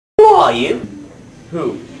are you?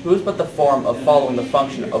 Who is but the form of following the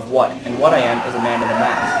function of what, and what I am is a man in a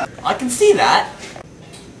mask. I can see that.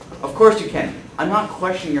 Of course you can. I'm not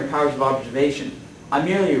questioning your powers of observation. I'm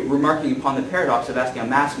merely remarking upon the paradox of asking a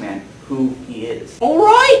masked man who he is.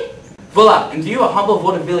 Alright! Voila, and you, a humble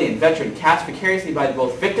vaudevillian veteran, cast vicariously by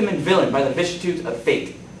both victim and villain by the vicissitudes of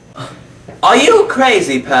fate. Are you a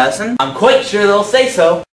crazy person? I'm quite sure they'll say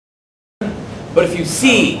so. But if you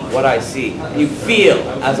see what I see, you feel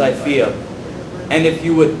as I feel, and if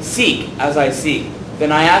you would seek as I seek, then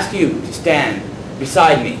I ask you to stand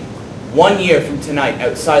beside me 1 year from tonight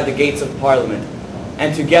outside the gates of Parliament,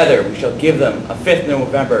 and together we shall give them a 5th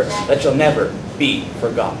November that shall never be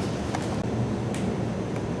forgot.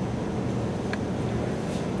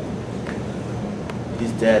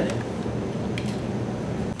 He's dead.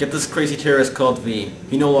 Get this crazy terrorist called V.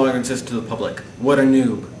 He no longer exists to the public. What a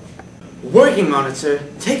noob. Working on it, sir.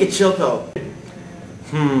 Take a chill pill.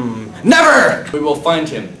 Never! We will find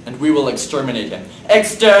him, and we will exterminate him.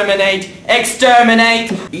 Exterminate!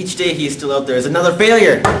 Exterminate! Each day he is still out there is another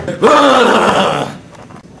failure. Get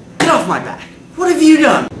off my back. What have you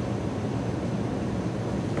done?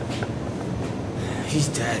 He's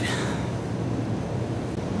dead.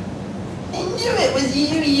 I knew it was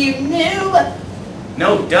you, you noob!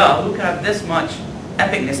 No duh, who can have this much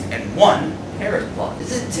epicness in one terrorist plot?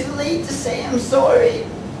 Is it too late to say I'm sorry?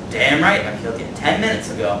 Damn right, I killed you 10 minutes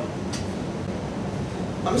ago.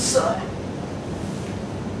 I'm sorry.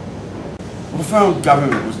 What if our own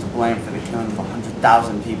government was to blame for the killing of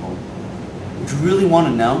 100,000 people? Would you really want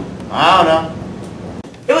to know? I don't know.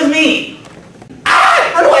 It was me!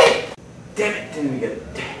 Ah! Run away! Damn it, didn't we get it?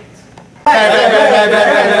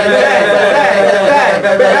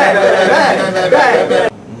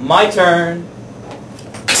 My turn.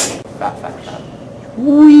 Fat.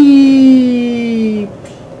 Wee.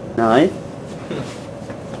 Nice.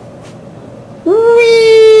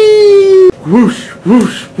 Wee. Whoosh,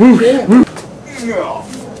 whoosh, whoosh, whoosh.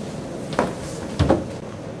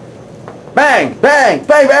 Bang, bang,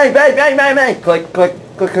 bang, bang, bang, bang, bang, bang. Click, click,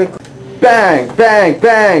 click, click. Bang, bang,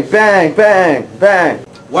 bang, bang, bang, bang.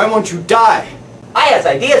 Why won't you die? I has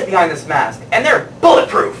ideas behind this mask, and they're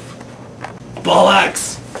bulletproof.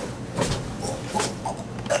 Bollocks!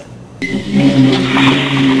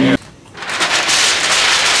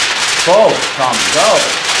 Go, Tom, go.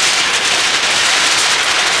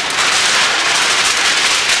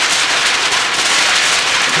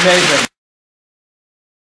 Amazing.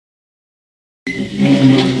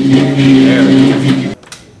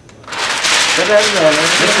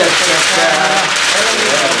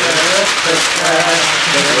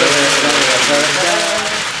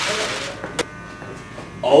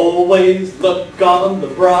 Always look on the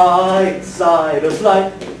bright side of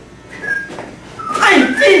life.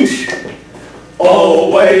 I'm Finch!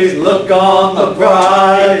 Always look on the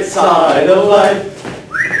bright side of life.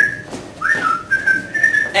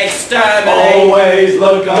 Exterminate! Always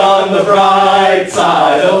look on the bright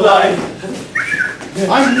side of life.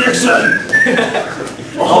 I'm Nixon!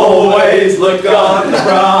 Always look on the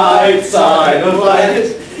bright side of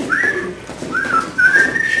life.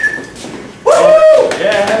 Woo!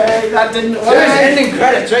 Yay! That didn't... Well, there's ending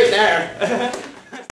credits right there.